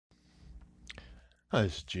Hi,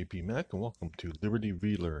 this is JP Mac, and welcome to Liberty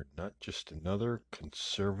Relearn, not just another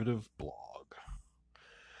conservative blog.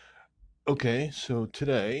 Okay, so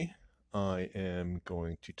today I am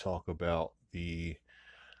going to talk about the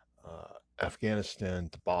Afghanistan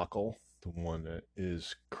debacle, the one that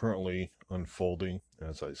is currently unfolding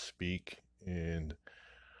as I speak in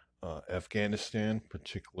Afghanistan,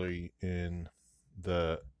 particularly in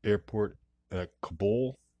the airport at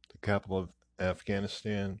Kabul, the capital of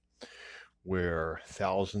Afghanistan, where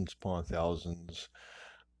thousands upon thousands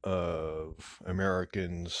of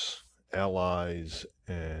Americans, allies,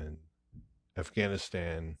 and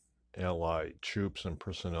Afghanistan allied troops and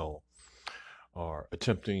personnel are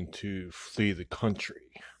attempting to flee the country.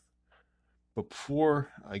 But before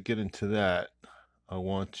I get into that, I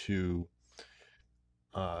want to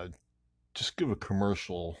uh, just give a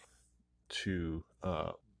commercial to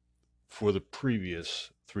for the previous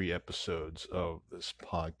three episodes of this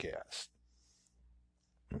podcast.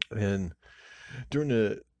 And during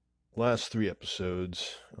the last three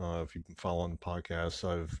episodes, if you've been following the podcast,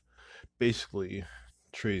 I've basically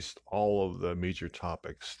traced all of the major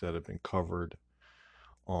topics that have been covered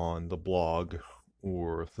on the blog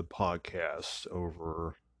or the podcast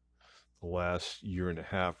over the last year and a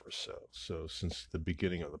half or so. So, since the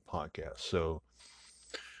beginning of the podcast. So,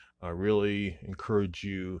 I really encourage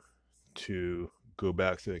you to go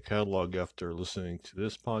back to the catalog after listening to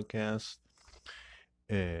this podcast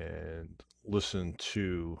and listen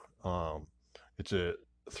to it's a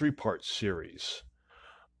three-part series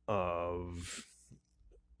of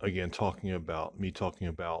again talking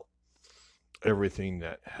about everything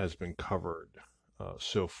that has been covered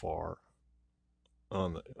so far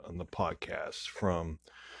on the podcast, from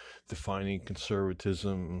defining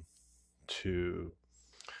conservatism to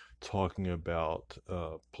talking about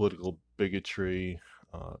political bigotry,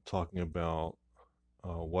 talking about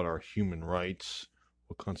what are human rights,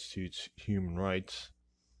 what constitutes human rights,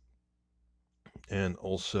 and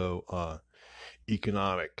also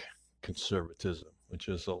economic conservatism, which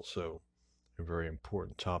is also a very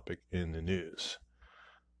important topic in the news.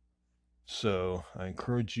 So I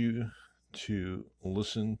encourage you to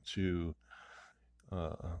listen to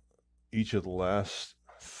uh, each of the last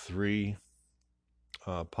three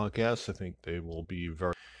podcasts. I think they will be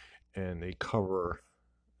very, and they cover,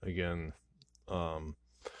 again, the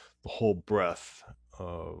whole breadth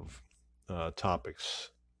of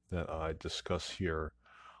topics that I discuss here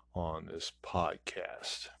on this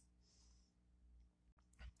podcast.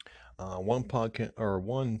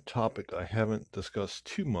 One topic I haven't discussed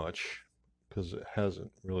too much because it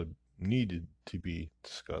hasn't really needed to be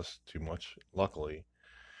discussed too much, luckily,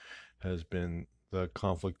 has been the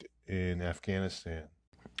conflict in Afghanistan.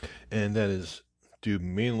 And that is due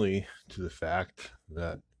mainly to the fact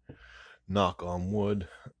that, knock on wood,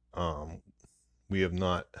 um, we have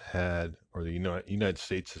not had, or the United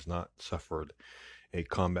States has not suffered a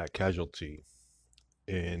combat casualty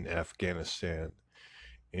in Afghanistan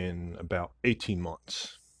in about 18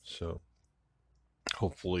 months. So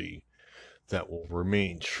hopefully that will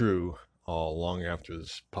remain true long after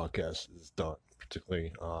this podcast is done,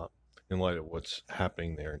 particularly in light of what's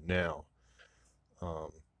happening there now. Um,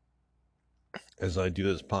 as I do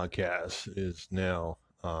this podcast is now,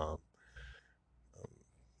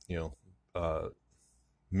 you know, uh,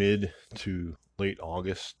 mid to late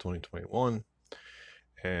August 2021,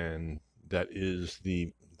 and that is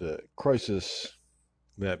the crisis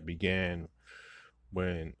that began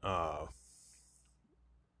when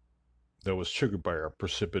that was triggered by our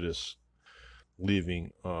precipitous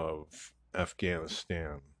leaving of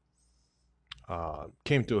Afghanistan.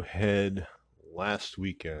 Came to a head last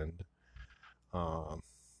weekend. Um,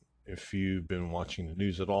 if you've been watching the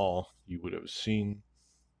news at all, you would have seen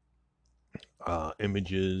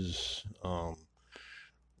images,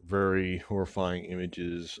 very horrifying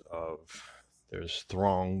images of there's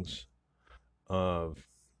throngs of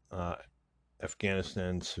uh,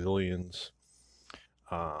 Afghanistan civilians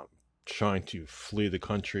uh, trying to flee the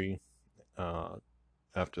country uh,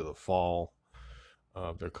 after the fall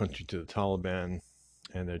of their country to the Taliban,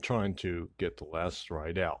 and they're trying to get the last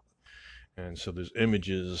ride out. And so there's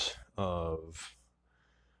images of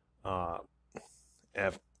uh,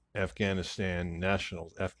 Af- Afghan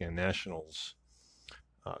nationals,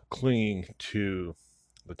 clinging to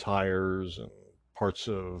the tires and parts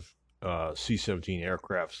of C-17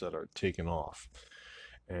 aircrafts that are taken off.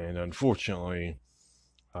 And unfortunately,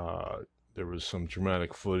 uh, there was some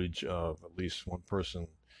dramatic footage of at least one person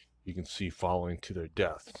you can see falling to their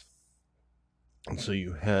death. And so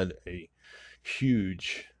you had a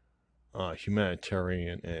huge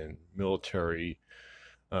humanitarian and military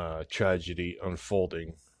tragedy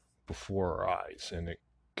unfolding before our eyes, and it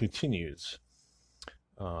continues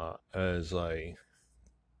as I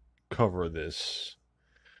cover this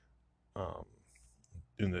um,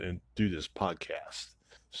 and do this podcast.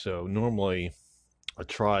 So normally I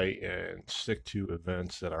try and stick to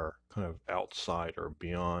events that are kind of outside or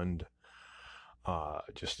beyond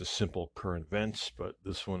just the simple current events, but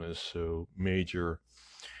this one is so major,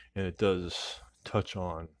 and it does touch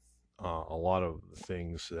on a lot of the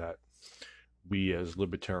things that we as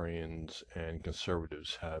libertarians and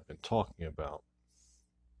conservatives have been talking about.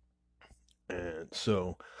 And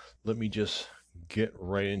so let me just get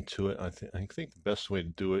right into it. I think the best way to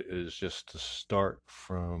do it is just to start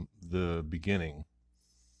from the beginning.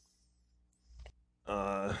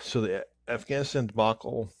 So the Afghanistan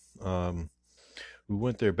debacle, we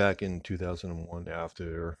went there back in 2001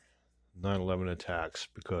 after 9/11 attacks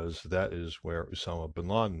because that is where Osama bin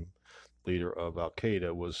Laden, leader of Al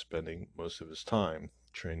Qaeda, was spending most of his time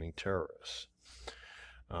training terrorists.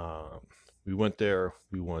 We went there,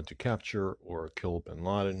 we wanted to capture or kill bin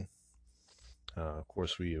Laden. Of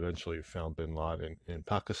course, we eventually found bin Laden in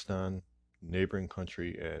Pakistan, neighboring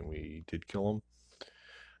country, and we did kill him.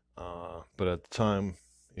 But at the time,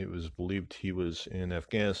 it was believed he was in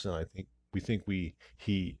Afghanistan.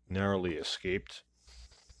 He narrowly escaped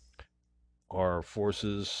our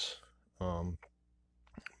forces um,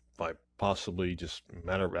 by possibly just a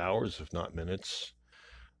matter of hours, if not minutes.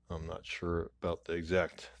 I'm not sure about the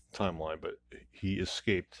exact timeline, but he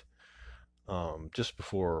escaped just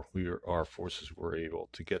before our forces were able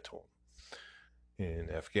to get to him in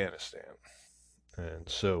Afghanistan. And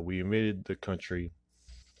so we invaded the country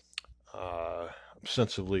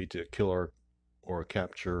ostensibly to kill or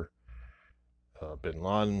capture bin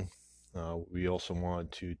Laden. We also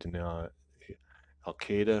wanted to deny Al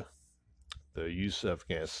Qaeda the use of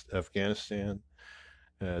Afghanistan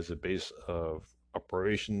as a base of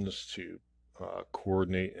operations to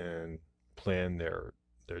coordinate and plan their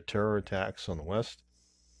terror attacks on the West.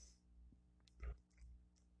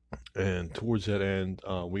 And towards that end,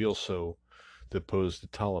 we also deposed the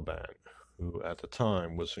Taliban, who at the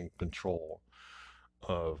time was in control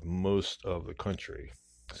of most of the country,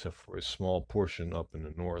 except for a small portion up in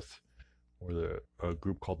the north, where a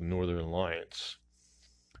group called the Northern Alliance,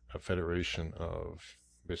 a federation of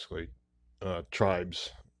basically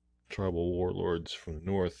tribal warlords from the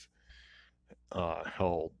north,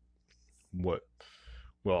 held what,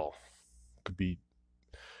 well, could be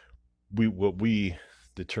what we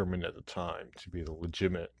determined at the time to be the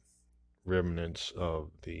legitimate remnants of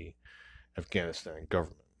the Afghanistan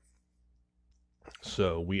government.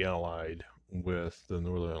 So we allied with the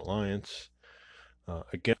Northern Alliance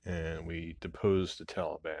again, and we deposed the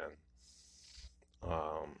Taliban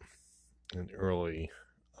in early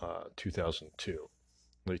 2002,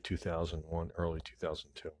 late 2001, early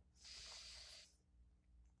 2002.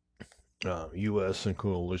 U.S. and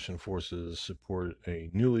coalition forces supported a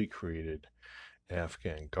newly created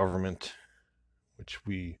Afghan government, which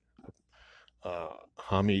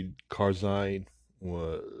Hamid Karzai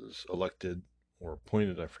was elected or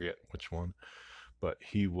appointed, I forget which one, but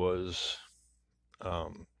he was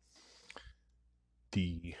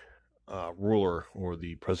the ruler or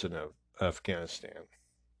the president of Afghanistan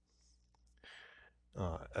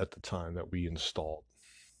at the time that we installed.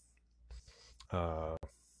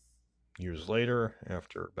 Years later,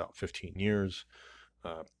 after about 15 years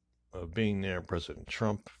of being there, President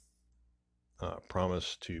Trump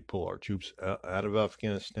promised to pull our troops out of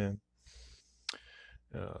Afghanistan.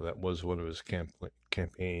 That was one of his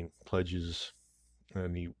campaign pledges,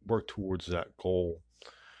 and he worked towards that goal.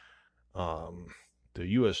 The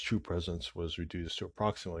U.S. troop presence was reduced to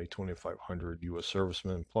approximately 2,500 U.S.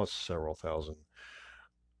 servicemen, plus several thousand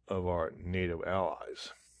of our NATO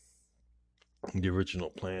allies. The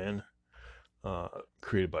original plan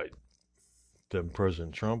created by then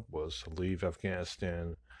President Trump was to leave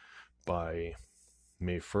Afghanistan by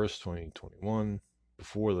May 1st, 2021,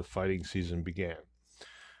 before the fighting season began.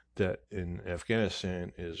 That in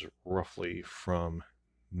Afghanistan is roughly from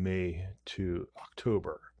May to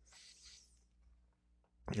October.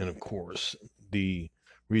 And of course, the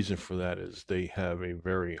reason for that is they have a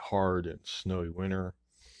very hard and snowy winter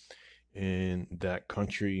in that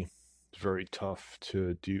country. It's very tough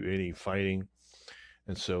to do any fighting.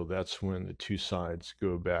 And so that's when the two sides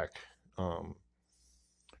go back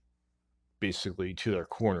basically to their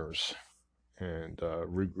corners and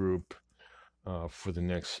regroup for the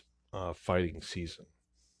next fighting season.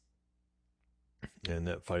 And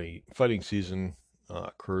that fighting season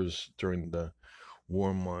occurs during the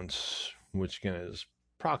warm months, which again is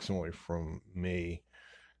approximately from May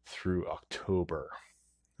through October.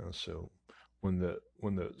 So when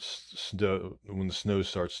the snow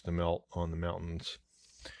starts to melt on the mountains,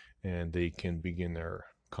 and they can begin their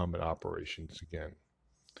combat operations again.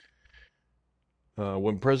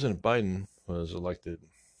 When President Biden was elected,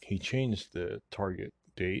 he changed the target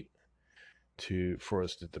date to for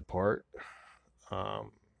us to depart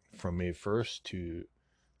um, from May 1st to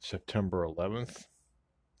September 11th.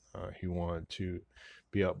 He wanted to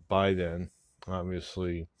be up by then.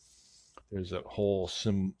 Obviously, there's that whole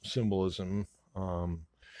symbolism. Um,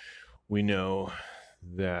 we know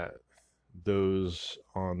that those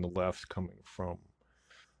on the left, coming from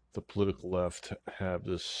the political left, have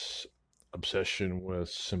this obsession with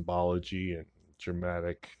symbology and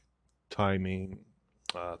dramatic timing,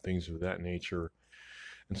 things of that nature.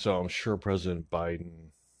 And so I'm sure President Biden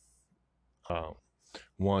uh,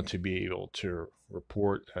 wanted to be able to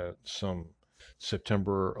report at some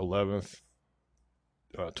September 11th,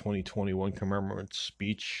 2021 commemorative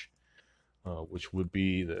speech, which would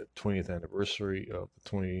be the 20th anniversary of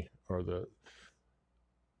the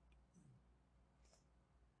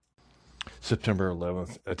September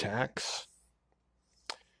 11th attacks.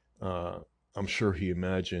 Uh, I'm sure he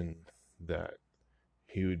imagined that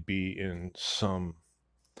he would be in some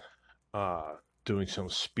uh, doing some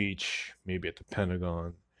speech, maybe at the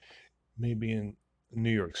Pentagon, maybe in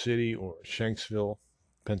New York City or Shanksville,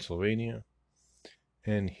 Pennsylvania,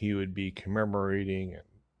 and he would be commemorating and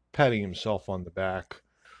patting himself on the back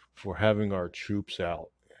for having our troops out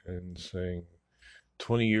and saying,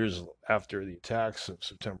 20 years after the attacks of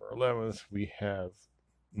September 11th, we have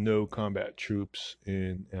no combat troops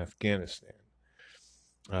in Afghanistan.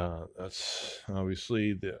 That's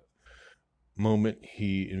obviously the moment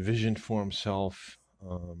he envisioned for himself.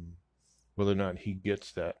 Whether or not he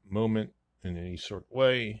gets that moment in any sort of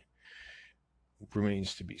way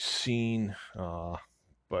remains to be seen.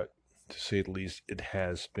 But to say the least, it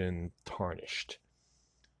has been tarnished.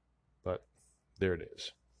 But there it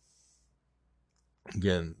is.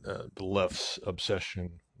 Again, the left's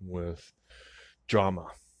obsession with drama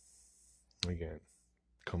again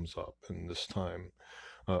comes up, and this time,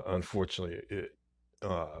 unfortunately, it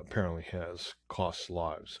apparently has cost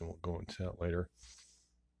lives, and we'll go into that later.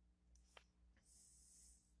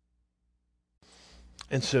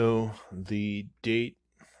 And so the date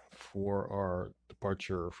for our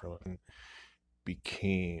departure from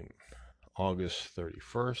became August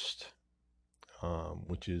 31st,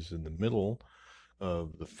 which is in the middle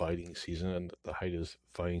of the fighting season and the height of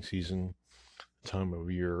fighting season, time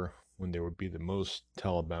of year when there would be the most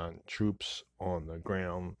Taliban troops on the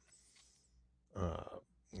ground. Uh,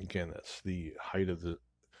 Again, that's the height of the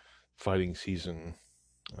fighting season,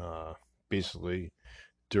 uh, basically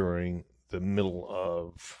during the middle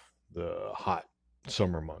of the hot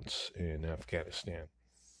summer months in Afghanistan.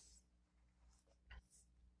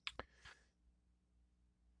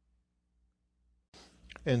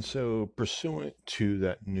 And so, pursuant to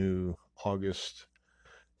that new August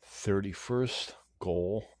 31st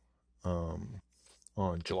goal,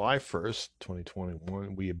 on July 1st,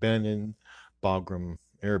 2021, we abandoned Bagram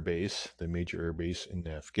Air Base, the major air base in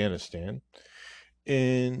Afghanistan,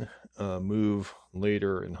 in a move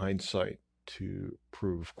later in hindsight to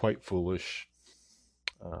prove quite foolish.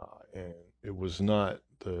 And it was not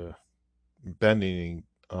the abandoning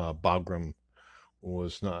Bagram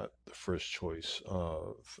was not the first choice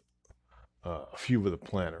of a few of the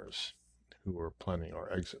planners who were planning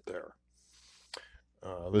our exit there.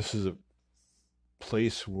 This is a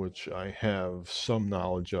place which I have some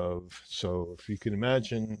knowledge of. So if you can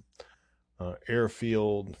imagine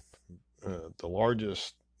airfield, the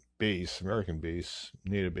largest base, American base,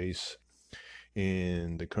 NATO base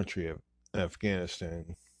in the country of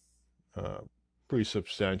Afghanistan, pretty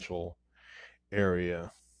substantial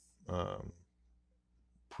area, um,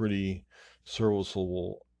 pretty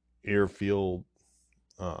serviceable airfield,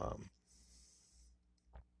 um,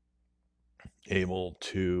 able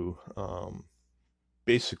to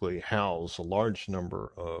basically house a large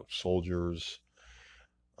number of soldiers.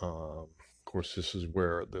 Of course, this is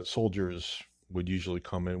where the soldiers would usually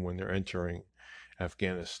come in when they're entering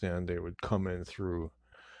Afghanistan. They would come in through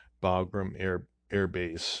Bagram Air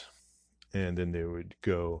Base, and then they would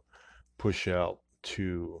go push out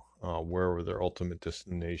to wherever their ultimate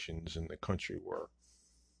destinations in the country were,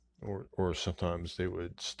 or sometimes they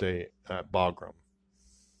would stay at Bagram.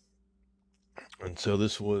 And so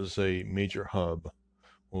this was a major hub,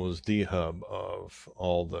 was the hub of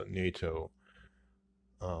all the NATO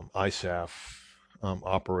ISAF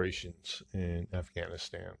operations in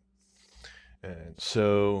Afghanistan. And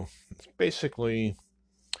so it's basically,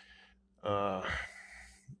 uh,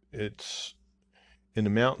 it's in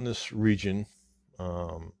a mountainous region.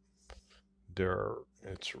 Um,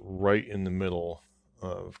 It's right in the middle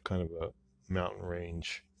of kind of a mountain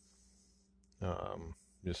range, um,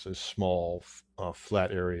 just a small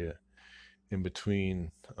flat area in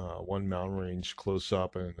between one mountain range close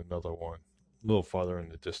up and another one a little farther in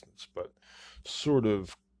the distance, but sort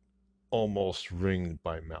of almost ringed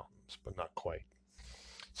by mountains, but not quite.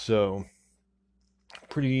 So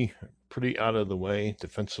pretty pretty out of the way,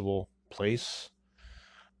 defensible place.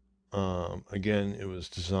 Again, it was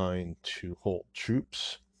designed to hold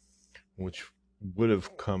troops, which would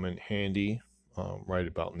have come in handy right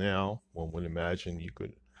about now. One would imagine you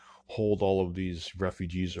could hold all of these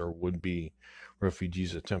refugees or would be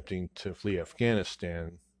refugees attempting to flee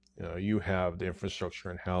Afghanistan. You have the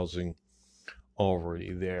infrastructure and housing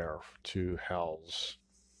already there to house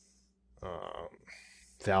um,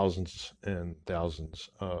 thousands and thousands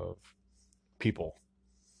of people.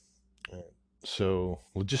 And so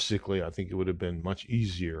logistically, I think it would have been much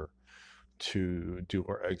easier to do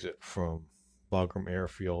our exit from Bagram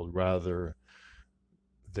Airfield rather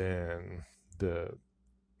than the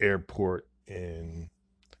airport in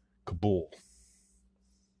Kabul,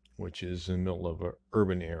 which is in the middle of an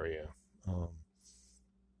urban area. Um,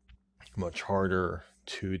 Much harder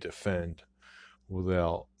to defend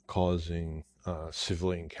without causing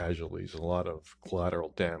civilian casualties. A lot of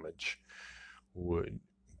collateral damage would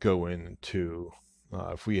go into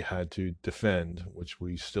if we had to defend, which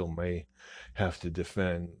we still may have to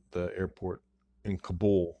defend the airport in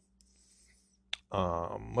Kabul.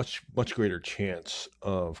 Much greater chance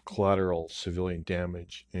of collateral civilian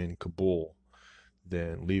damage in Kabul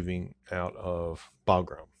than leaving out of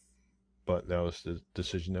Bagram. But that was the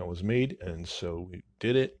decision that was made, and so we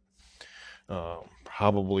did it.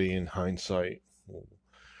 Probably in hindsight,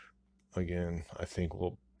 again, I think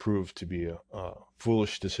will prove to be a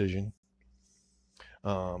foolish decision.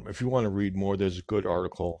 If you want to read more, there's a good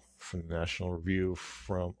article from the National Review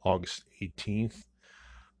from August 18th.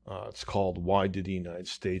 It's called "Why Did the United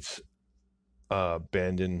States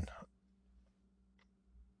Abandon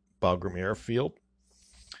Bagram Airfield?"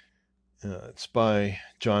 It's by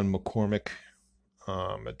John McCormick.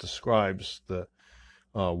 It describes the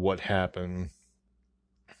what happened.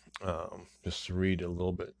 Just to read a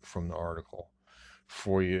little bit from the article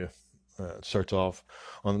for you. It starts off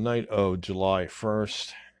on the night of July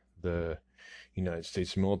 1st. The United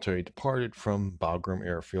States military departed from Bagram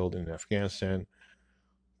Airfield in Afghanistan,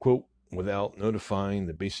 quote, without notifying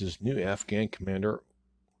the base's new Afghan commander,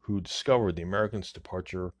 who discovered the Americans'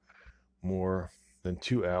 departure more than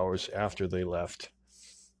 2 hours after they left,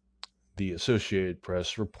 the Associated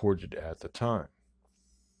Press reported at the time.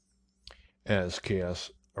 As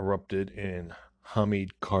chaos erupted in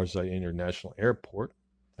Hamid Karzai International Airport,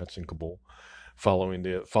 that's in Kabul, following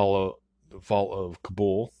the fall of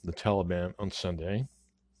Kabul, the Taliban on Sunday,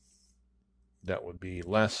 that would be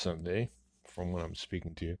last Sunday, from when I'm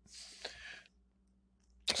speaking to you,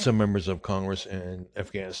 some members of Congress and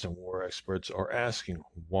Afghanistan war experts are asking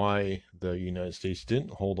why the United States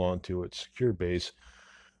didn't hold on to its secure base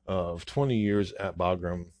of 20 years at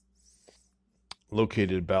Bagram,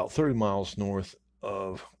 located about 30 miles north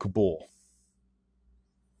of Kabul.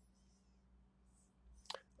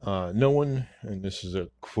 No one, and this is a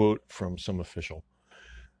quote from some official,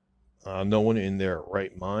 no one in their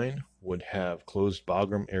right mind would have closed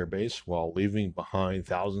Bagram Air Base while leaving behind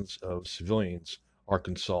thousands of civilians,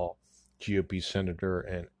 Arkansas GOP Senator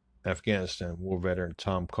and Afghanistan war veteran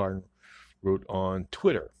Tom Cotton wrote on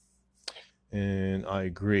Twitter. And I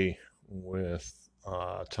agree with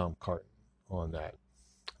Tom Cotton on that.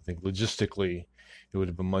 I think logistically, it would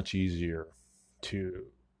have been much easier to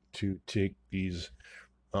take these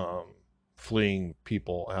fleeing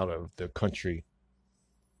people out of the country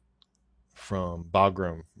from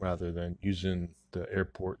Bagram rather than using the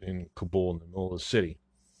airport in Kabul in the middle of the city.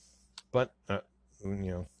 But that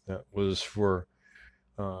was for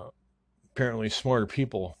apparently smarter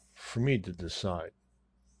people for me to decide.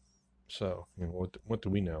 So what do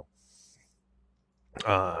we know?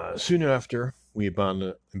 Soon after we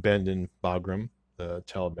abandoned Bagram, the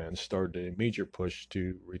Taliban started a major push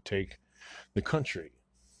to retake the country.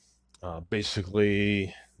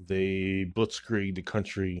 Basically, they blitzkrieged the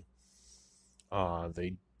country.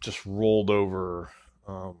 They just rolled over,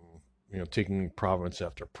 taking province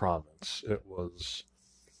after province. It was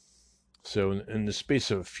so in the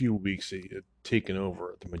space of a few weeks, they had taken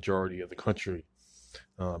over the majority of the country.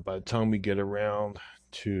 By the time we get around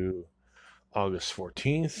to August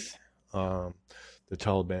 14th, the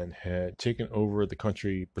Taliban had taken over the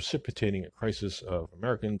country, precipitating a crisis of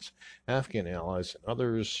Americans, Afghan allies, and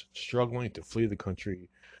others struggling to flee the country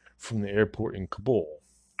from the airport in Kabul,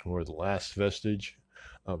 or the last vestige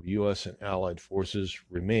of U.S. and allied forces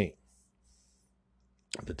remain.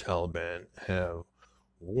 The Taliban have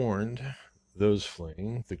warned those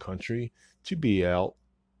fleeing the country to be out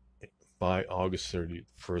by August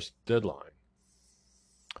 31st deadline.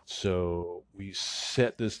 So we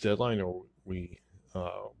set this deadline, or we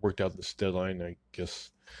worked out this deadline, I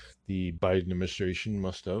guess the Biden administration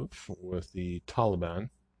must have, with the Taliban.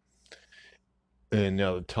 And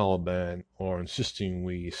now the Taliban are insisting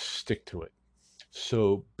we stick to it.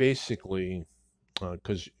 So basically,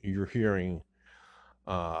 because you're hearing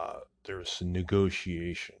there's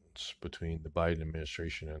negotiations between the Biden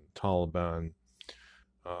administration and the Taliban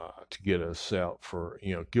to get us out for,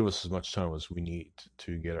 give us as much time as we need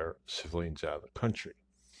to get our civilians out of the country.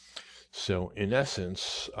 So, in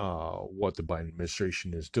essence, what the Biden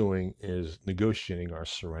administration is doing is negotiating our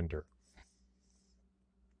surrender.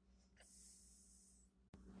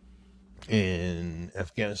 In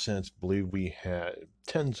Afghanistan, I believe we had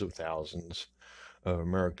tens of thousands of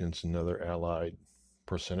Americans and other allied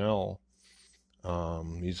personnel.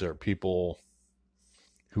 These are people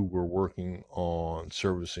who were working on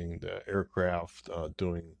servicing the aircraft,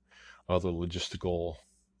 doing other logistical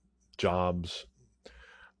jobs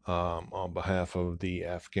on behalf of the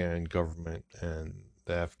Afghan government and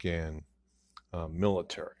the Afghan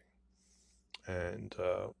military. And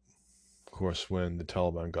of course, when the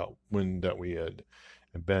Taliban got wind that we had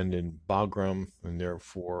abandoned Bagram, and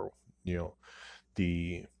therefore, you know,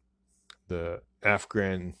 the the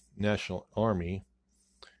Afghan National Army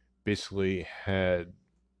basically had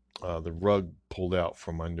the rug pulled out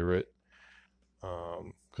from under it,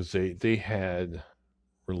 because they had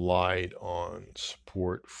relied on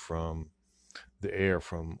support from the air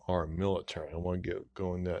from our military. I want to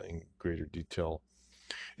go into that in greater detail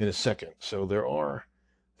in a second. So there are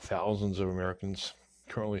thousands of Americans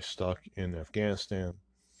currently stuck in Afghanistan.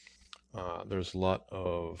 There's a lot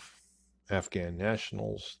of Afghan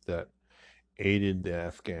nationals that aided the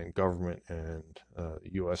Afghan government and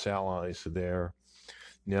U.S. allies there.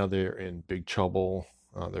 Now they're in big trouble.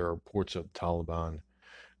 There are reports of the Taliban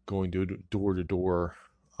going door to door,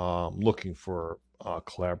 looking for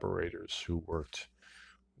collaborators who worked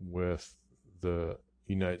with the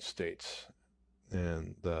United States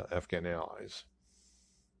and the Afghan allies.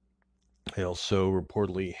 They also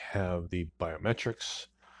reportedly have the biometrics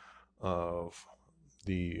of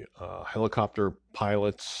the helicopter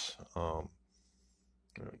pilots,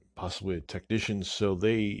 possibly the technicians. So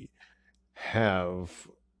they have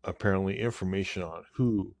apparently information on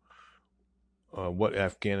what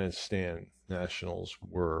Afghanistan nationals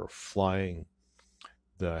were flying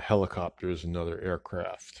the helicopters and other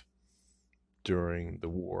aircraft during the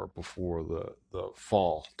war before the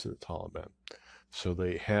fall to the Taliban. So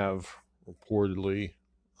they have reportedly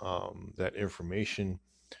that information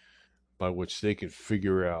by which they could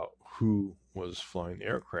figure out who was flying the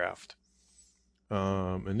aircraft.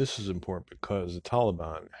 And this is important because the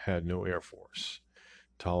Taliban had no air force.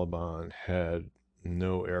 Taliban had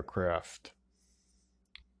no aircraft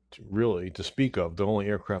to speak of. The only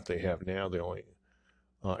aircraft they have now, the only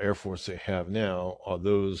air force they have now, are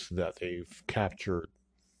those that they've captured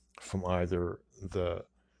from either the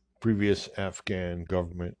previous Afghan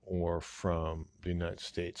government or from the United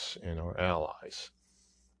States and our allies.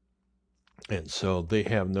 And so they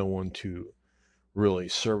have no one to really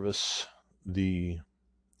service the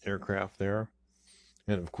aircraft there.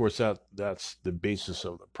 And of course, that's the basis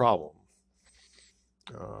of the problem.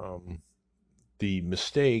 Um, the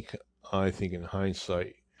mistake, I think, in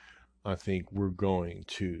hindsight, I think we're going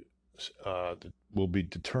to will be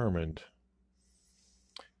determined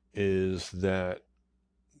is that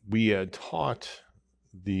we had taught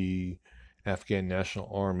the Afghan National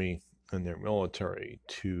Army and their military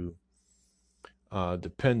to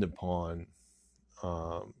depend upon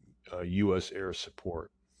U.S. air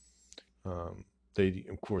support. They,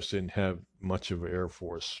 of course, didn't have much of an air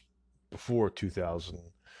force before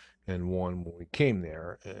 2001 when we came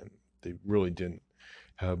there, and they really didn't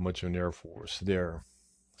have much of an air force there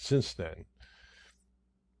since then.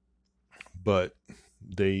 But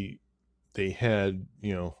they had,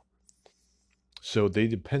 so they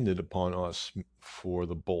depended upon us for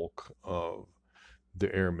the bulk of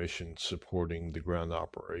the air mission supporting the ground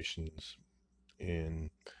operations in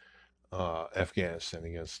Afghanistan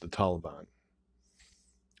against the Taliban.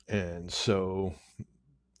 And so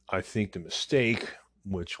I think the mistake,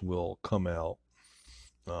 which will come out,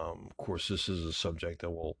 of course, this is a subject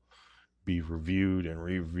that will be reviewed and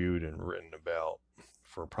reviewed and written about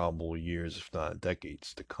for probably years, if not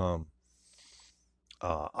decades to come.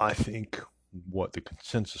 I think what the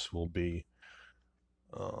consensus will be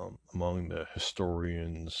among the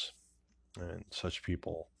historians and such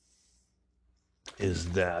people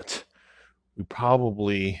is that we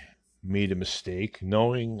probably made a mistake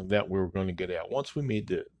knowing that we were going to get out. Once we made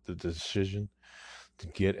the decision to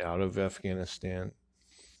get out of Afghanistan,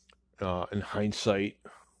 in hindsight,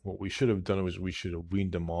 what we should have done was we should have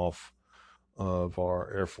weaned them off of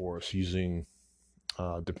our Air Force using,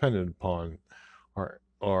 dependent upon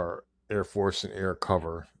our Air Force and air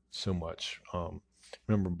cover so much.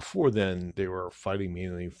 Remember, before then, they were fighting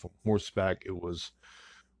mainly from horseback. It was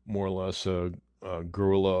more or less a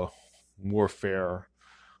guerrilla warfare.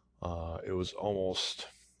 It was almost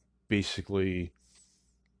basically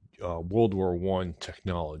World War One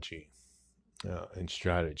technology and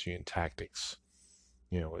strategy and tactics.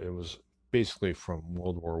 It was basically from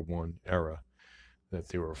World War One era that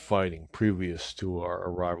they were fighting previous to our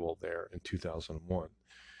arrival there in 2001.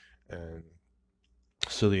 And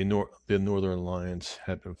so the Northern Alliance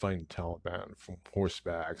had been fighting the Taliban from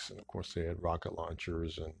horsebacks, and of course they had rocket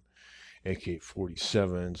launchers and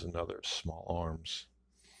AK-47s and other small arms.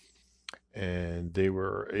 And they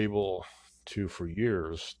were able to, for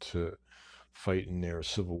years, to fight in their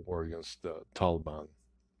civil war against the Taliban.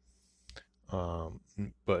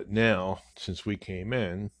 But now, since we came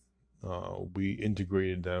in, we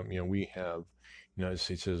integrated them. We have the United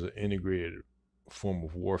States as an integrated form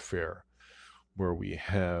of warfare where we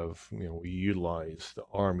have, we utilize the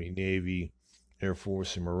Army, Navy, Air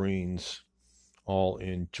Force, and Marines all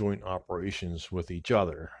in joint operations with each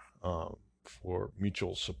other for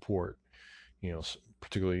mutual support,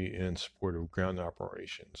 particularly in support of ground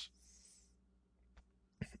operations.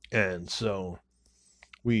 And so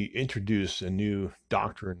we introduced a new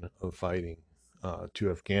doctrine of fighting to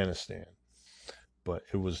Afghanistan, but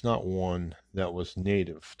it was not one that was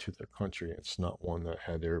native to the country. It's not one that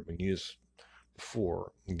had ever been used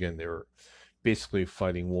before. Again, they were basically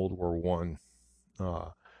fighting World War One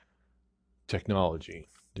technology.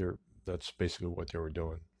 That's basically what they were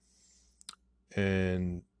doing.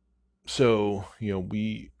 And so,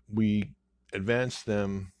 we advanced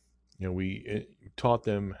them. We taught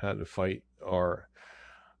them how to fight our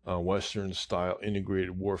Western style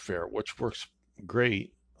integrated warfare, which works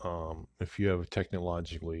great if you have a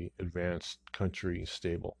technologically advanced country,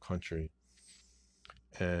 stable country,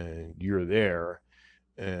 and you're there.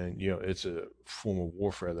 And it's a form of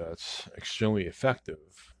warfare that's extremely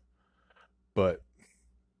effective, but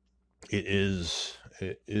it is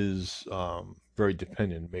very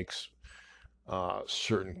dependent. Makes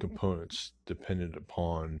certain components dependent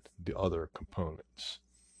upon the other components.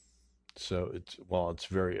 So while it's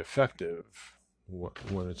very effective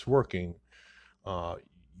when it's working, uh,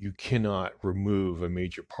 you cannot remove a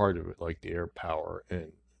major part of it, like the air power,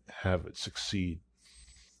 and have it succeed.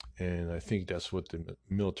 And I think that's what the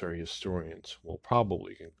military historians will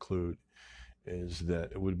probably conclude is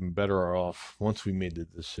that it would have been better off once we made the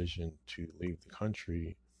decision to leave the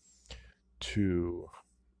country to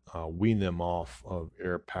wean them off of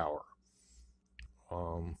air power,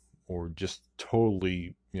 or just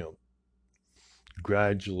totally,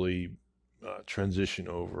 gradually transition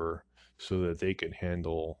over so that they can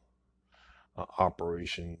handle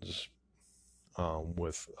operations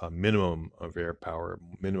with a minimum of air power,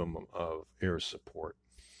 minimum of air support.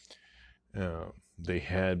 Uh, they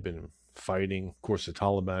had been fighting, of course, the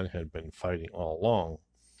Taliban had been fighting all along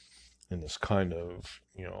in this kind of,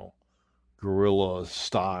 guerrilla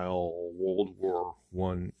style, World War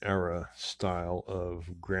One era style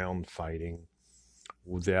of ground fighting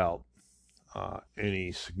without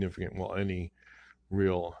any significant, well, any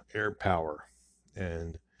real air power.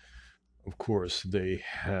 And of course, they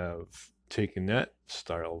have taken that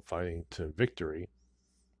style of fighting to victory,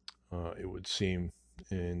 it would seem,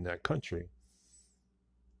 in that country.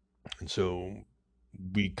 And so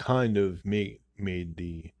we kind of made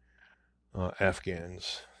the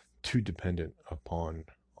Afghans too dependent upon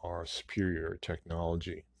our superior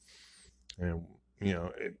technology. And,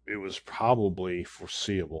 it was probably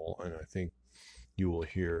foreseeable. And I think you will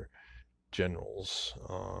hear generals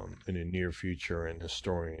in the near future and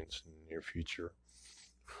historians in the near future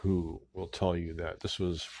who will tell you that this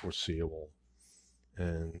was foreseeable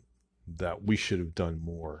and that we should have done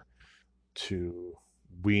more to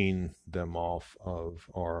wean them off of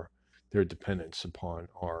their dependence upon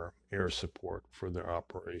our air support for their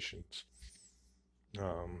operations.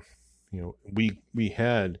 Um,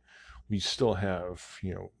 we still have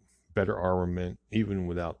better armament even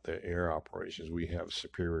without the air operations. We have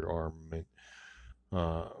superior armament.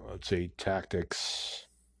 I'd say tactics,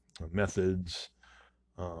 methods.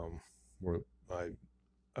 We're, I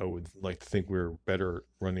I would like to think we're better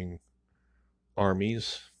running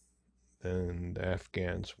armies than the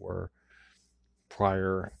Afghans were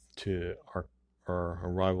prior to our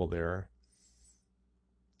arrival there.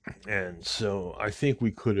 And so I think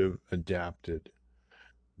we could have adapted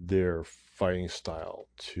their fighting style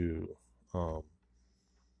to um,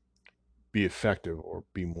 be effective or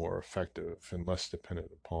be more effective and less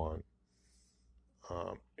dependent upon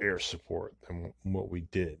air support than what we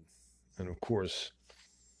did. And of course,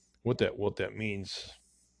 what that means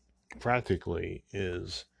practically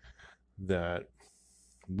is that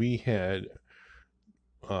we had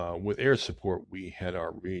with air support we had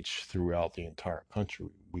our reach throughout the entire country.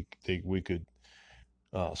 We could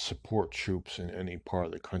support troops in any part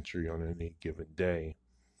of the country on any given day,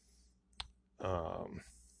 um,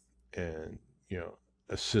 and you know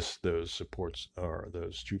assist those supports or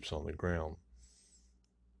those troops on the ground.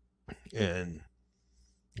 And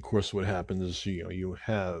of course, what happens is you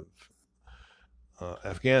have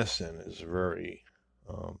Afghanistan is a very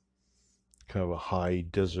um, kind of a high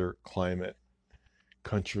desert climate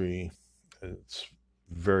country. It's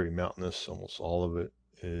very mountainous. Almost all of it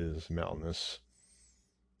is mountainous.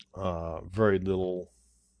 Very little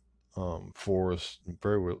forest,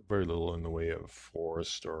 very little in the way of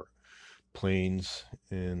forest or plains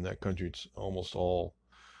in that country. It's almost all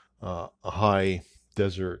a high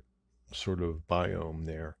desert sort of biome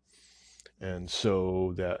there, and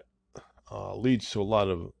so that leads to a lot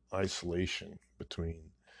of isolation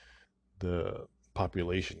between the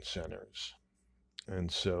population centers.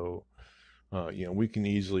 And so, we can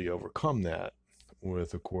easily overcome that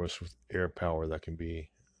with, of course, with air power that can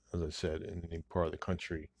be, as I said, in any part of the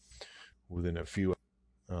country within a few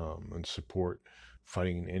and support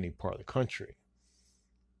fighting in any part of the country.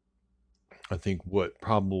 I think what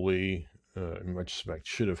probably, in retrospect,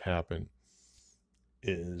 should have happened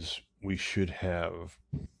is we should have,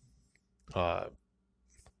 uh,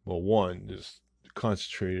 well, one, just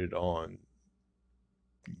concentrated on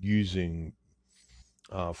using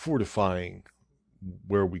fortifying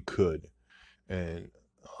where we could. And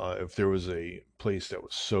if there was a place that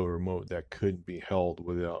was so remote that couldn't be held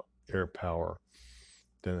without air power,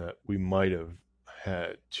 then we might have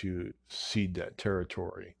had to cede that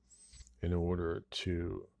territory in order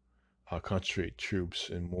to concentrate troops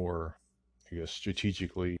in more, I guess,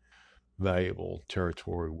 strategically valuable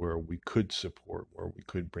territory where we could support, where we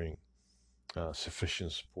could bring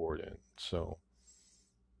sufficient support in. So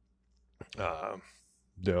uh,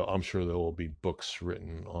 I'm sure there will be books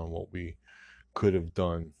written on what we could have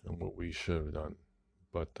done and what we should have done.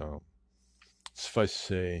 But suffice to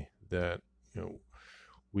say that you know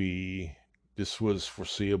we this was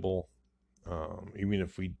foreseeable. Even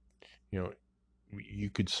if we, you know, you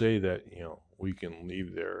could say that we can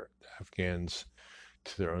leave their Afghans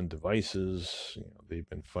to their own devices. They've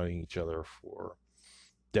been fighting each other for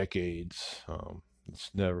decades.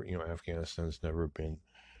 It's never, Afghanistan's never been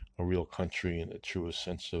a real country in the truest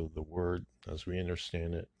sense of the word, as we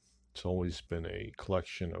understand it. It's always been a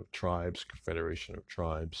collection of tribes, confederation of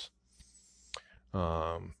tribes,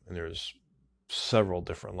 and there's several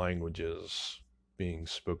different languages being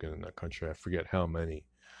spoken in that country. I forget how many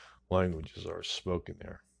languages are spoken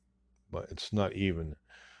there, but it's not even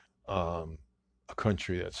a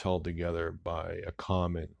country that's held together by a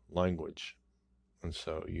common language. And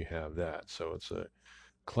so you have that. So it's a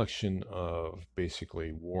collection of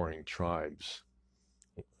basically warring tribes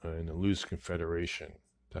in a loose confederation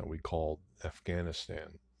that we called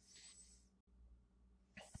Afghanistan.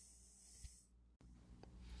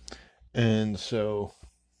 And so,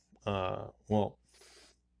 well,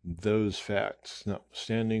 those facts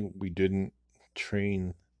notwithstanding, we didn't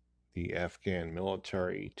train the Afghan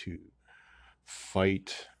military to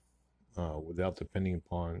fight without depending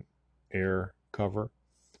upon air cover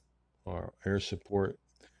or air support.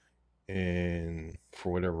 And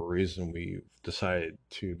for whatever reason, we've decided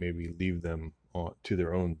to maybe leave them to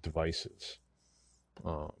their own devices.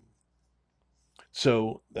 Um,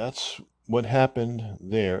 so that's what happened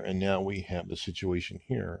there. And now we have the situation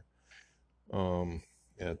here um,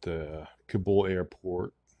 at the Kabul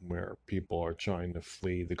airport where people are trying to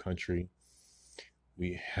flee the country.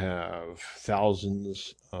 We have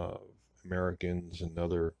thousands of Americans and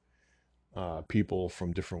other people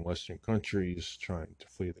from different Western countries trying to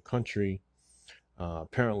flee the country.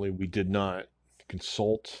 Apparently, we did not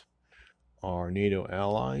consult our NATO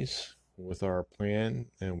allies with our plan,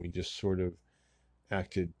 and we just sort of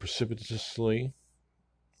acted precipitously.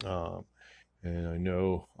 Um, and I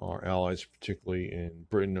know our allies, particularly in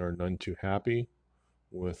Britain, are none too happy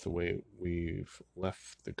with the way we've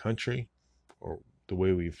left the country or the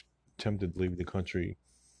way we've attempted to leave the country.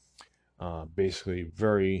 Basically,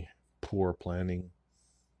 very poor planning.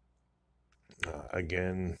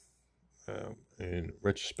 Again, in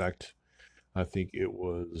retrospect, I think it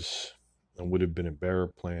would have been a better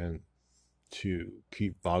plan to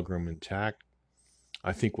keep Bagram intact.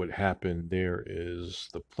 I think what happened there is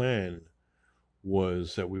the plan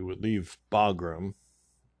was that we would leave Bagram,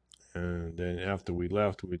 and then after we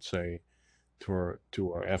left, we'd say to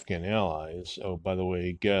our Afghan allies, "Oh, by the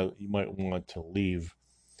way, you might want to leave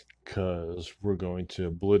because we're going to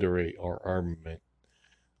obliterate our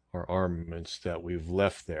armaments that we've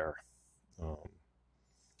left there." Um,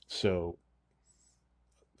 so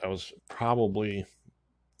that was probably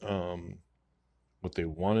um, what they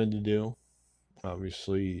wanted to do,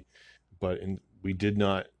 obviously, we did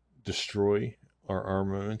not destroy our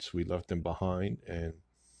armaments. We left them behind, and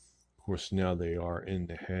of course, now they are in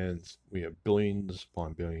the hands. We have billions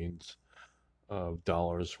upon billions of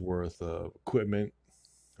dollars worth of equipment,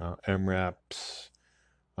 MRAPs,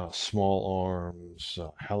 small arms,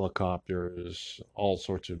 helicopters, all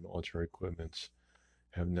sorts of military equipments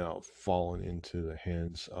have now fallen into the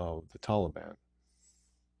hands of the Taliban.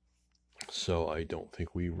 So I don't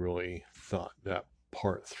think we really thought that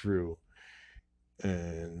part through.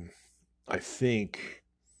 And I think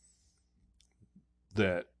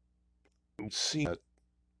that seeing that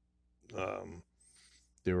um,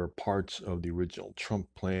 there were parts of the original Trump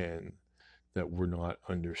plan that were not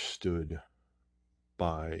understood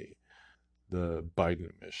by the Biden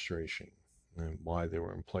administration and why they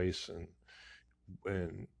were in place.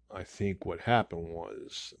 And I think what happened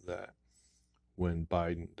was that when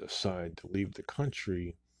Biden decided to leave the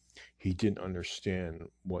country, he didn't understand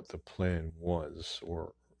what the plan was,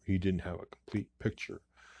 or he didn't have a complete picture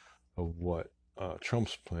of what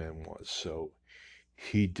Trump's plan was. So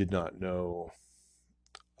he did not know,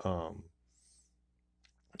 um,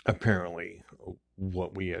 apparently,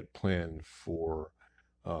 what we had planned for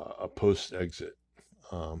a post exit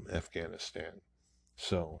Afghanistan.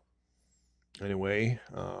 So, anyway,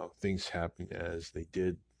 things happened as they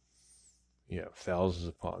did. You know, thousands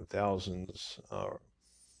upon thousands.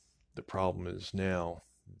 The problem is now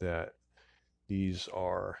that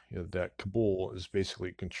that Kabul is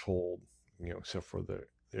basically controlled, except for the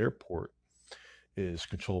airport, is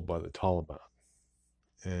controlled by the Taliban.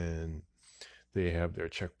 And they have their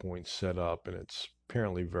checkpoints set up, and it's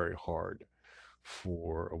apparently very hard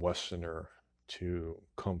for a Westerner to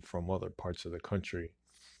come from other parts of the country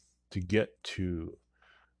to get to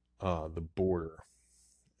the border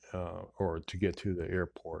or to get to the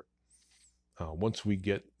airport. Once we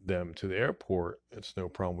get them to the airport, it's no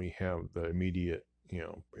problem. We have the immediate,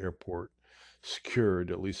 airport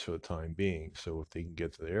secured, at least for the time being. So if they can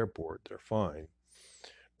get to the airport, they're fine.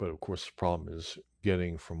 But of course, the problem is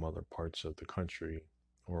getting from other parts of the country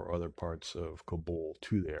or other parts of Kabul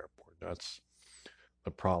to the airport. That's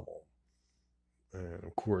the problem. And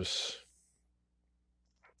of course,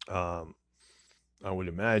 um, I would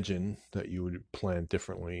imagine that you would plan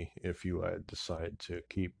differently if you had decided to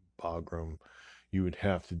keep Bagram. You would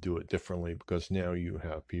have to do it differently because now you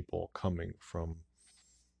have people coming from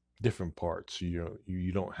different parts.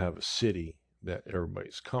 You don't have a city that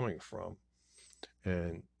everybody's coming from,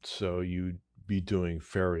 and so you'd be doing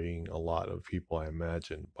ferrying a lot of people, I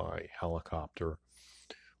imagine, by helicopter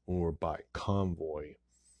or by convoy.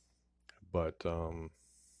 But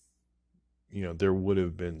there would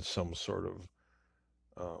have been some sort of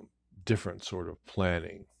um, different sort of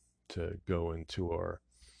planning to go into our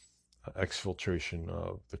exfiltration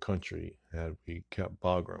of the country had we kept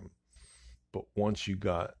Bagram. But once you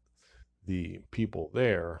got the people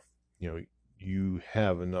there, you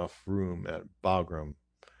have enough room at Bagram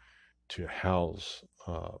to house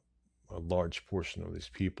a large portion of these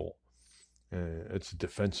people. And it's a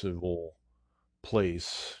defensible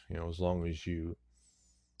place, as long as you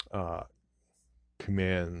uh,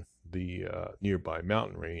 command the nearby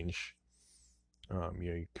mountain range.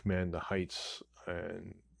 You command the heights,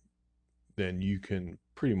 and then you can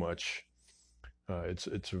pretty much.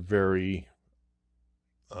 It's a very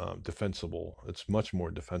defensible. It's much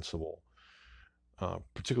more defensible,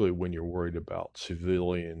 particularly when you're worried about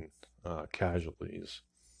civilian casualties.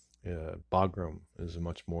 Bagram is a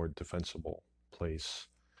much more defensible place.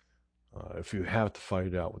 If you have to fight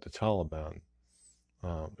it out with the Taliban,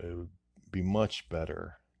 it would be much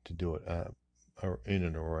better to do it or in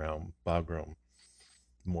and around Bagram,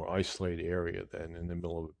 more isolated area than in the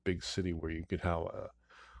middle of a big city where you could have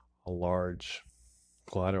a large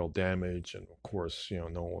collateral damage. And of course,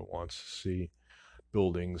 no one wants to see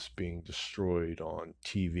buildings being destroyed on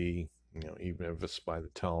TV, even if it's by the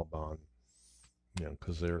Taliban,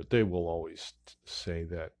 because they will always say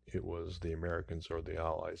that it was the Americans or the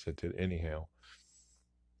Allies that did anyhow,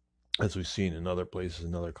 as we've seen in other places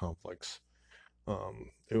in other conflicts.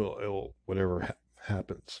 It will whatever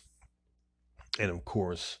happens. And of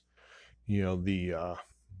course, you know the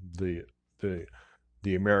the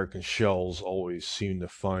the American shells always seem to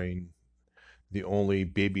find the only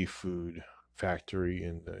baby food factory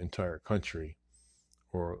in the entire country,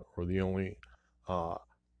 or the only uh,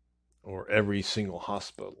 or every single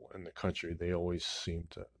hospital in the country. They always seem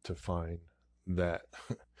to find that.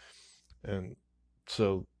 And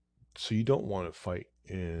so you don't want to fight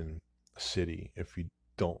in a city if you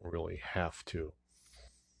don't really have to.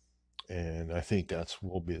 And I think that's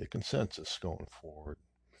will be the consensus going forward.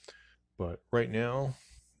 But right now,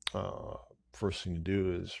 uh, first thing to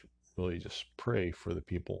do is really just pray for the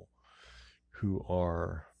people who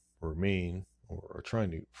are remain or are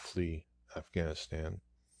trying to flee Afghanistan,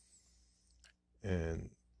 and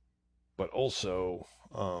but also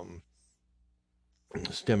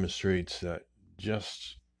this demonstrates that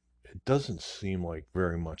just it doesn't seem like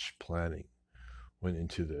very much planning went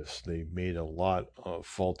into this. They made a lot of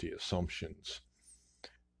faulty assumptions,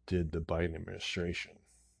 did the Biden administration.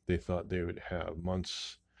 They thought they would have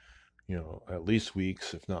months, at least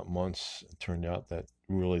weeks, if not months. It turned out that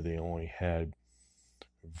really they only had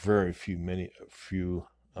a few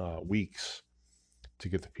weeks to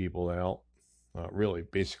get the people out. Really,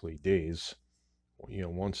 basically days.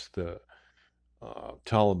 Once the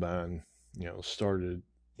Taliban, started,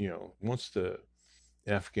 once the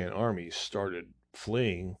Afghan army started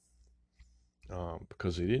fleeing,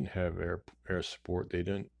 because they didn't have air support. They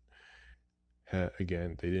didn't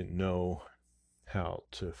again. They didn't know how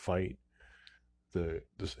to fight in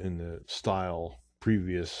the style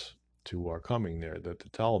previous to our coming there that the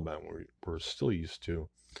Taliban were still used to.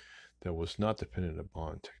 That was not dependent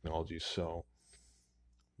upon technology. So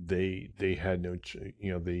they had no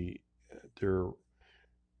their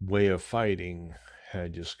way of fighting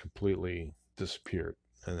had just completely disappeared,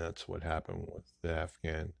 and that's what happened with the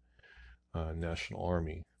Afghan National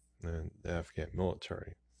Army and the Afghan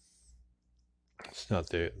military. It's not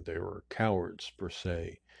that they were cowards per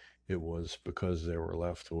se. It was because they were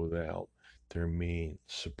left without their main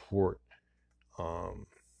support um,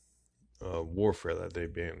 warfare that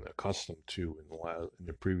they've been accustomed to in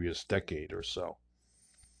the previous decade or so.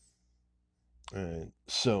 And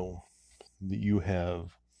so you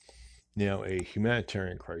have now a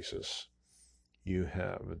humanitarian crisis. You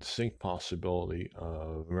have a distinct possibility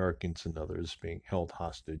of Americans and others being held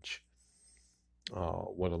hostage.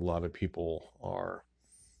 What a lot of people are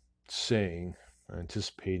saying,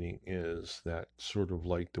 anticipating, is that sort of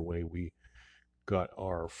like the way we got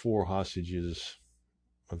our four hostages,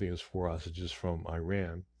 I think it was four hostages from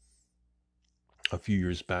Iran a few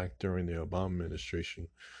years back during the Obama administration.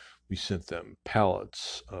 We sent them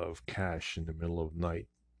pallets of cash in the middle of the night,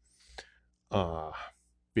 uh,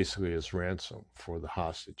 basically as ransom for the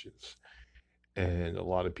hostages. And a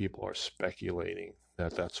lot of people are speculating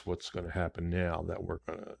that that's what's going to happen now, that we're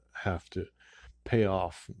going to have to pay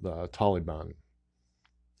off the Taliban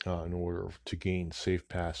in order to gain safe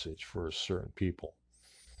passage for certain people.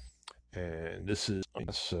 And this is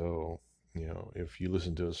so, if you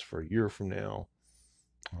listen to us for a year from now,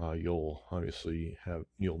 you'll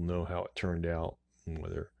know how it turned out, and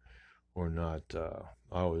whether or not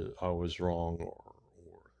I was wrong, or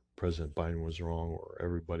President Biden was wrong, or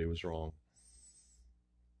everybody was wrong.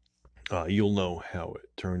 You'll know how it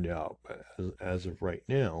turned out. But as of right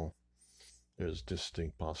now, there's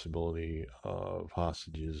distinct possibility of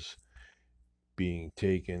hostages being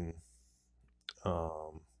taken.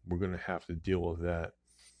 We're going to have to deal with that.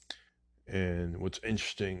 And what's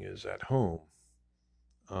interesting is at home,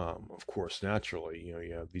 of course, naturally,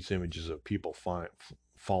 you have these images of people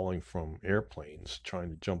falling from airplanes, trying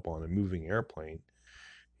to jump on a moving airplane.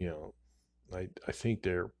 You know, I think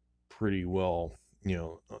they're pretty well,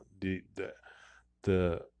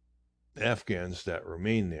 the Afghans that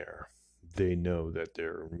remain there, they know that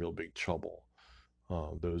they're in real big trouble.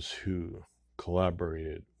 Those who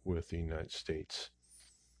collaborated with the United States,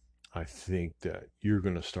 I think that you're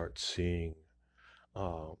going to start seeing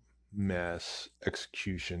uh, mass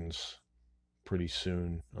executions pretty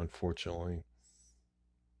soon, unfortunately.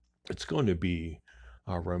 It's going to be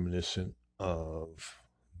reminiscent of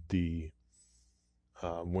the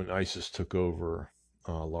when ISIS took over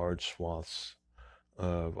large swaths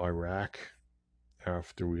of Iraq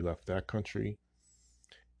after we left that country,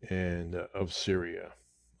 and of Syria.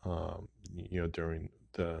 During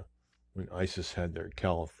the when ISIS had their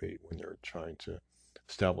caliphate, when they're trying to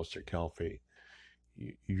establish their caliphate,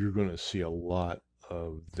 you're going to see a lot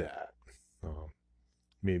of that. Um,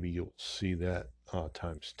 Maybe you'll see that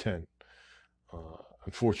times 10,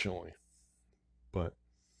 unfortunately. But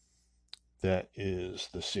that is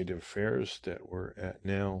the state of affairs that we're at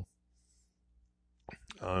now.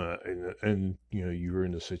 And you know, you're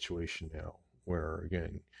in a situation now where,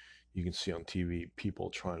 again, you can see on TV people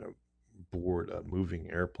trying to board a moving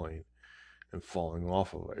airplane and falling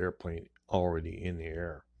off of an airplane already in the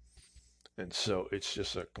air. And so it's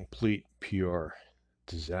just a complete PR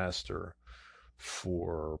disaster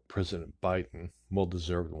for President Biden. Well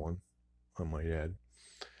deserved one, I might add.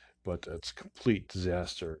 But it's a complete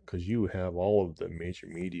disaster because you have all of the major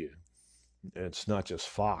media. It's not just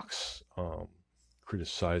Fox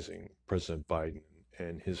criticizing President Biden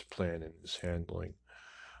and his plan and his handling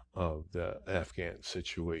of the Afghan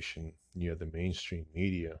situation. You have the mainstream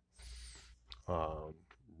media um,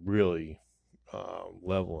 really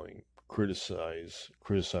leveling,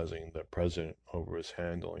 criticizing the president over his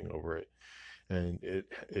handling over it, and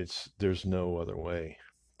it's there's no other way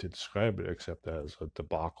to describe it except as a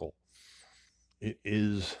debacle. It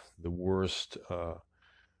is the worst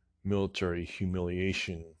military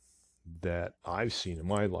humiliation that I've seen in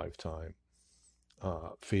my lifetime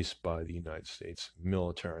faced by the United States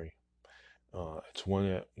military. It's one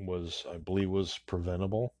that was, I believe, was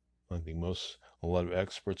preventable. I think a lot of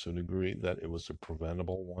experts would agree that it was a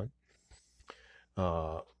preventable one.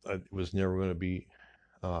 It was never going to be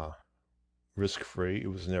uh, risk free.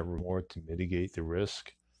 It was never more to mitigate the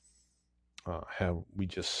risk. Have we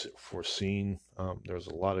just foreseen? There's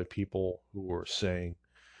a lot of people who were saying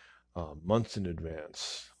months in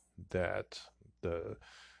advance that the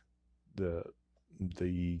the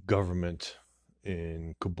the government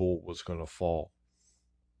in Kabul was going to fall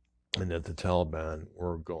and that the Taliban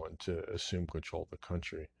were going to assume control of the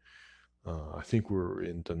country. I think we were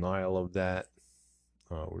in denial of that.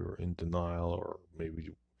 We were in denial, or maybe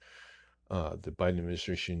the Biden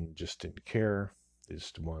administration just didn't care. They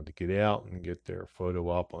just wanted to get out and get their photo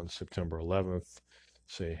up on September 11th,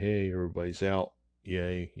 say, "Hey, everybody's out!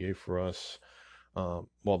 Yay, yay for us!"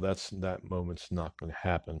 Well, that moment's not going to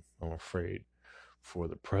happen, I'm afraid, for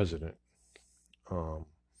the president. Um,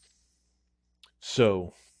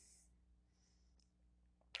 so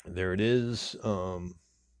there it is.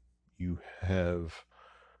 You have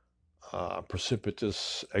a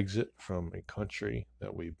precipitous exit from a country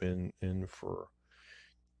that we've been in for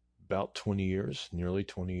about 20 years, nearly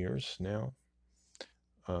 20 years now.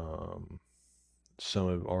 Um, some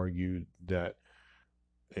have argued that,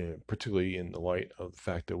 particularly in the light of the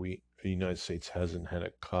fact that the United States hasn't had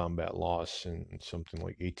a combat loss in something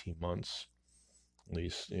like 18 months, at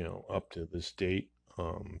least, you know, up to this date,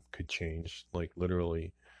 could change, like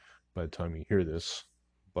literally by the time you hear this.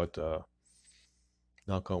 But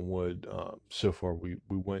knock on wood, so far we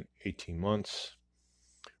went 18 months.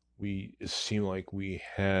 It seemed like we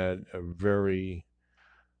had a very,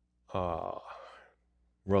 uh,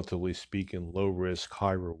 relatively speaking, low risk,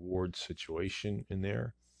 high reward situation in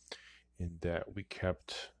there, in that we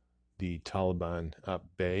kept the Taliban at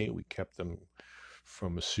bay. We kept them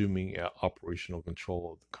from assuming operational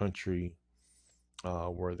control of the country,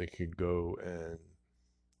 where they could go and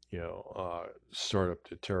start up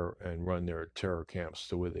the terror and run their terror camps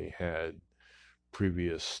the way they had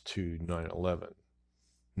previous to 9/11.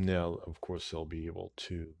 Now, of course, they'll be able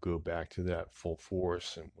to go back to that full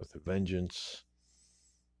force and with a vengeance.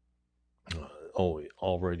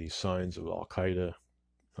 Already signs of Al Qaeda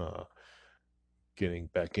uh, getting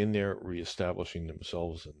back in there, reestablishing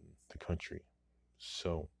themselves in the country.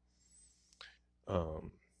 So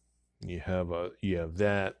um, you have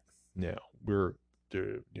that. Now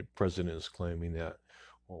the president is claiming that,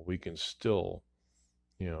 well, we can still,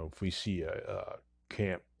 if we see a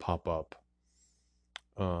camp pop up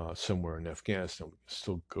somewhere in Afghanistan, we can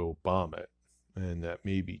still go bomb it. And that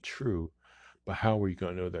may be true, but how are you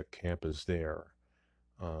going to know that camp is there?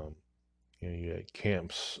 Um, you had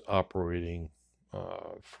camps operating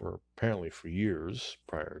for apparently for years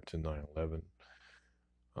prior to 9/11.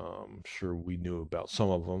 Sure, we knew about some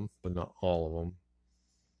of them, but not all of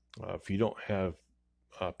them. If you don't have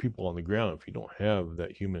people on the ground, if you don't have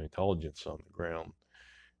that human intelligence on the ground,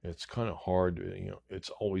 it's kind of hard. It's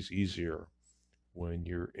always easier when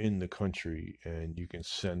you're in the country and you can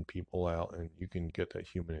send people out and you can get that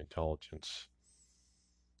human intelligence,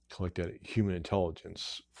 collect that human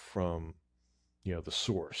intelligence from the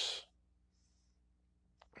source.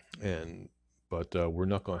 And but we're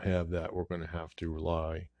not going to have that. We're going to have to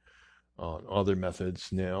rely on other methods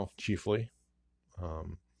now, chiefly.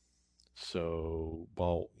 Um, so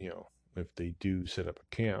while if they do set up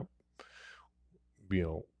a camp, you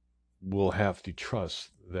know, we'll have to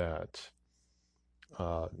trust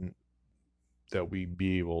uh, that we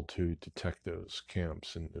be able to detect those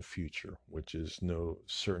camps in the future, which is no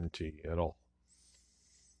certainty at all.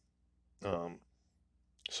 Um,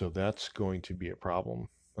 so that's going to be a problem.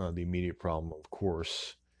 The immediate problem, of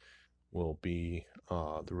course, will be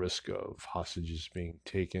the risk of hostages being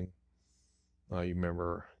taken. You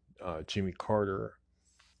remember Jimmy Carter,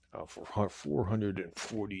 for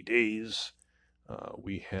 440 days,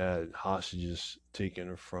 we had hostages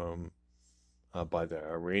taken from by the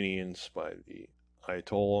Iranians, by the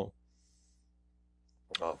Ayatollah.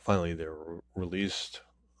 Finally, they were released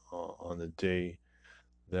on the day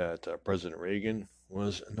that President Reagan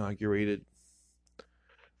was inaugurated.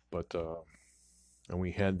 But and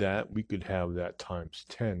we had that. We could have that times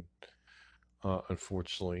 10.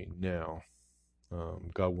 Unfortunately, now,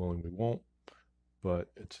 God willing, we won't. But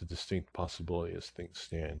it's a distinct possibility as things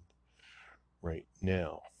stand right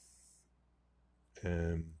now.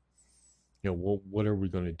 And what are we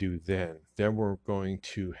going to do then? Then we're going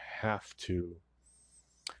to have to.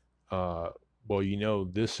 Uh, well,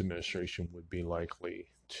 this administration would be likely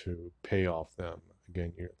to pay off them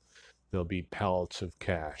again. There'll be pallets of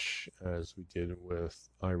cash, as we did with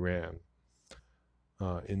Iran,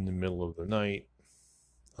 in the middle of the night.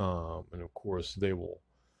 And of course, they will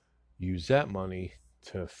use that money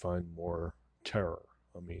to fund more terror.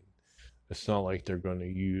 I mean, it's not like they're going to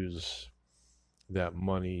use that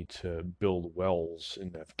money to build wells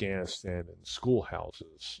in Afghanistan and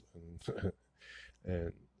schoolhouses and,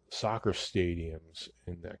 and soccer stadiums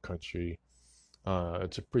in that country.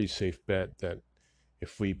 It's a pretty safe bet that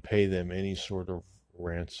if we pay them any sort of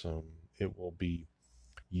ransom, it will be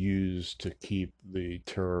used to keep the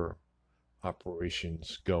terror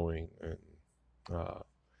operations going and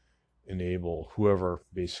enable whoever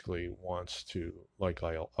basically wants to, like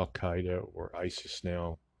Al Qaeda or ISIS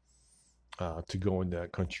now, to go into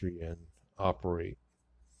that country and operate.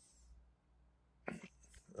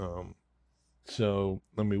 Um, so,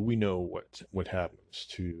 I mean, we know what happens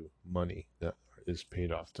to money that is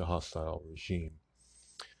paid off to hostile regime.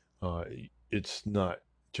 Uh, it's not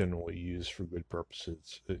generally used for good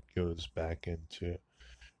purposes. It goes back into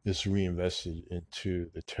is reinvested into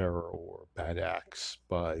the terror or bad acts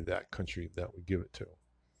by that country that we give it to.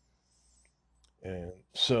 And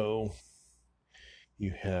so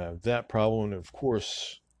you have that problem. And of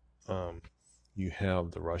course, um, you have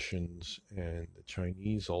the Russians and the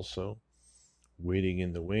Chinese also waiting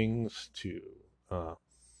in the wings to uh,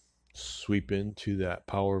 sweep into that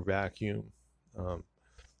power vacuum. Um,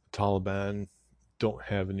 the Taliban don't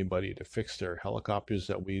have anybody to fix their helicopters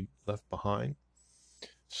that we left behind.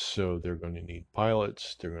 So they're going to need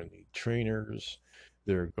pilots, they're going to need trainers,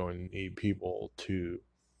 they're going to need people to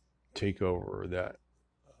take over that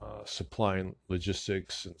supply and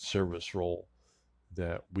logistics and service role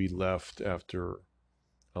that we left after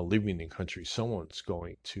leaving the country. Someone's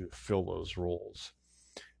going to fill those roles,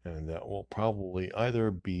 and that will probably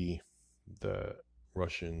either be the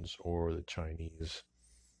Russians or the Chinese.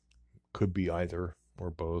 Could be either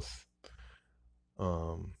or both.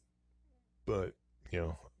 Um, but, you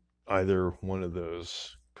know, either one of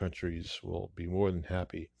those countries will be more than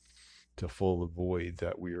happy to fill the void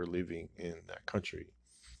that we are leaving in that country.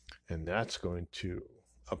 And that's going to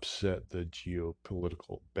upset the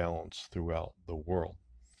geopolitical balance throughout the world.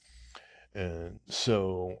 And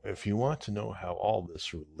so, if you want to know how all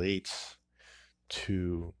this relates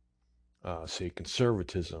to, say,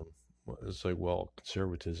 conservatism, it's like, well,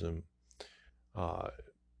 conservatism, uh,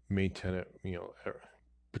 maintain it,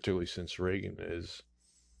 particularly since Reagan is,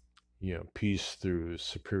 peace through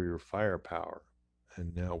superior firepower.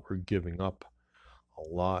 And now we're giving up a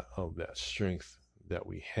lot of that strength that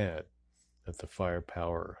we had, that the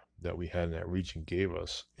firepower that we had in that region gave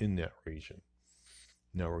us in that region.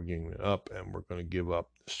 Now we're giving it up, and we're going to give up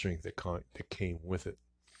the strength that came with it.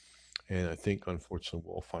 And I think, unfortunately,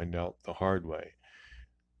 we'll find out the hard way,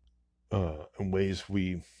 in ways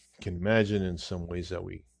we can imagine, in some ways that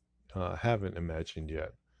we haven't imagined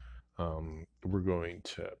yet. We're going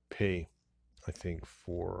to pay, I think,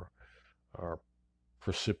 for our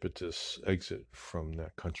precipitous exit from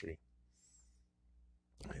that country.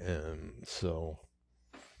 And so,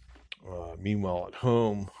 meanwhile, at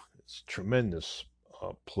home, it's tremendous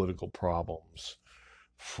political problems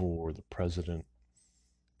for the president.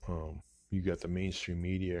 You got the mainstream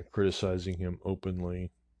media criticizing him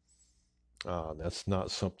openly. That's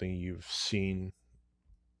not something you've seen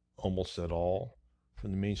almost at all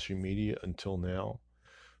from the mainstream media until now.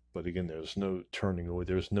 But again, there's no turning away,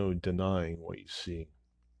 there's no denying what you see,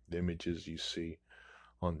 the images you see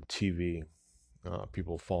on the TV,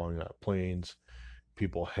 people falling out of planes,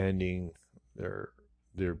 people handing their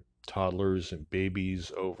toddlers and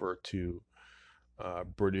babies over to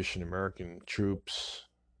British and American troops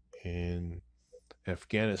in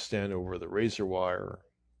Afghanistan over the razor wire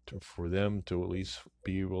for them to at least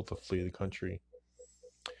be able to flee the country.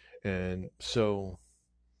 And so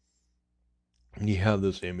you have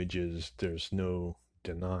those images. There's no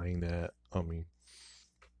denying that. I mean,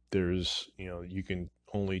 you can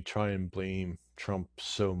only try and blame Trump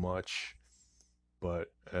so much, but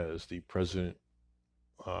as the president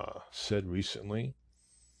said recently,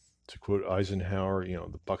 to quote Eisenhower,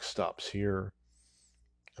 the buck stops here.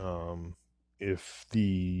 Um, if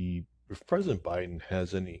President Biden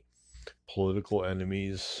has any political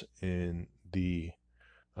enemies in the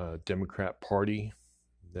Democrat Party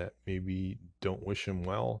that maybe don't wish him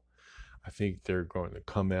well, I think they're going to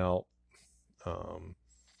come out. Um,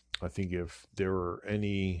 I think if there were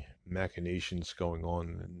any machinations going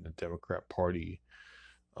on in the Democrat Party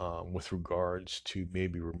with regards to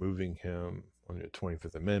maybe removing him on the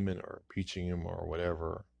 25th Amendment or impeaching him or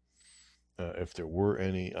whatever, if there were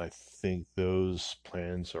any, I think those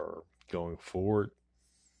plans are going forward.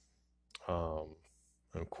 And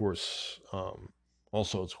of course,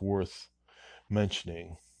 also it's worth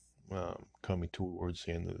mentioning, coming towards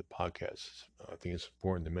the end of the podcast, I think it's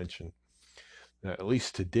important to mention that at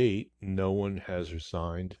least to date, no one has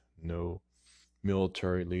resigned. No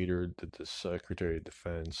military leader, the Secretary of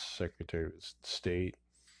Defense, Secretary of State,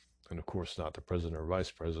 and of course not the president or vice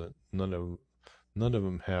president. None of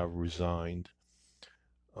them have resigned.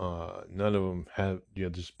 None of them have.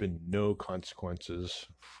 There's been no consequences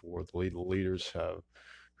for the leaders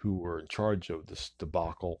who were in charge of this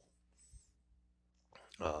debacle.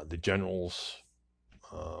 The generals,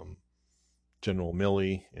 um, General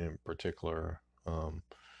Milley in particular,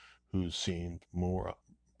 who seemed more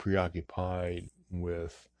preoccupied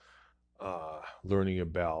with learning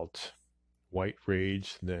about white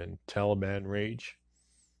rage than Taliban rage.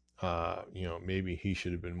 Maybe he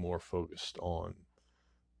should have been more focused on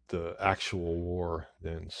the actual war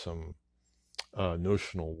than some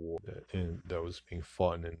notional war that was being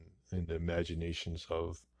fought in the imaginations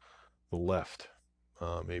of the left.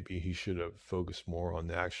 Maybe he should have focused more on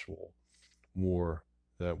the actual war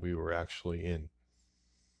that we were actually in.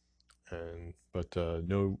 But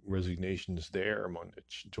no resignations there among the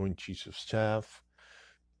Joint Chiefs of Staff.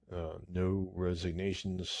 No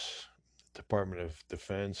resignations, Department of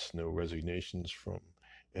Defense. No resignations from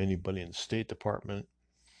anybody in the State Department.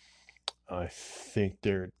 I think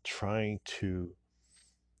they're trying to.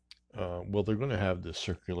 They're going to have the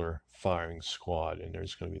circular firing squad, and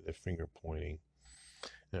there's going to be the finger pointing.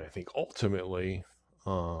 And I think ultimately,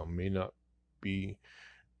 may not be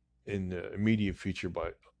in the immediate future,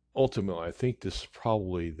 but ultimately, I think this is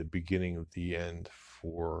probably the beginning of the end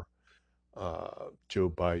for Joe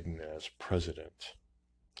Biden as president.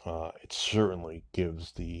 It certainly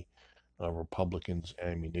gives the Republicans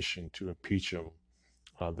ammunition to impeach him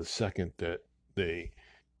the second that they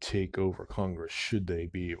take over Congress, should they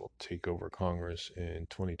be able to take over Congress in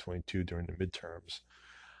 2022 during the midterms.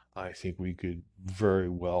 I think we could very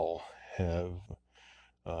well have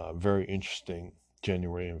very interesting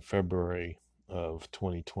January and February of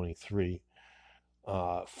 2023,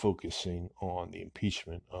 focusing on the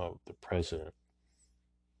impeachment of the president.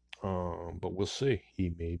 But we'll see.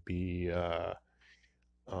 He may be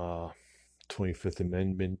 25th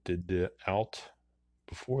Amendment out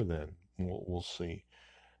before then. We'll see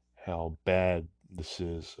how bad this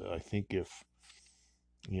is. I think if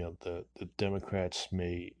the Democrats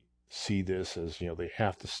may see this as they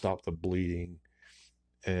have to stop the bleeding,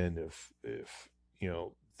 and if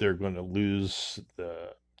they're going to lose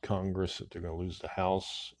the Congress, if they're going to lose the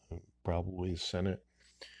House, and probably the Senate,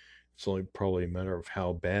 it's only probably a matter of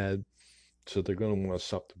how bad. So they're going to want to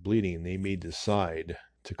stop the bleeding, and they may decide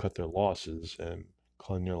to cut their losses, and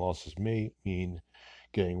cutting their losses may mean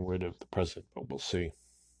getting rid of the president, but we'll see.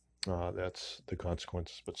 That's the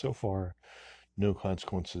consequences. But so far, no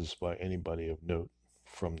consequences by anybody of note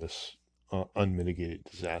from this unmitigated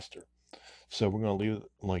disaster. So we're going to leave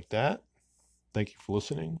it like that. Thank you for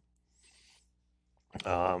listening.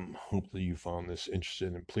 Hopefully you found this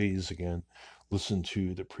interesting, and please, again, listen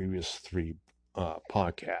to the previous three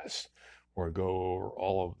podcasts or go over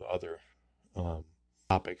all of the other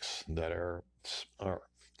topics that are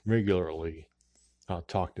regularly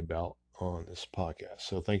talked about on this podcast.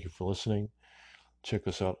 So thank you for listening. Check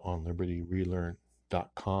us out on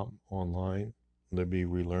libertyrelearn.com online, Liberty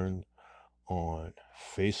Relearn on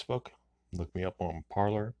Facebook. Look me up on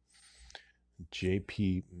Parler,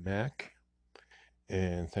 JP Mac.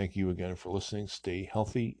 And thank you again for listening. Stay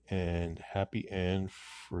healthy and happy and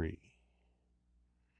free.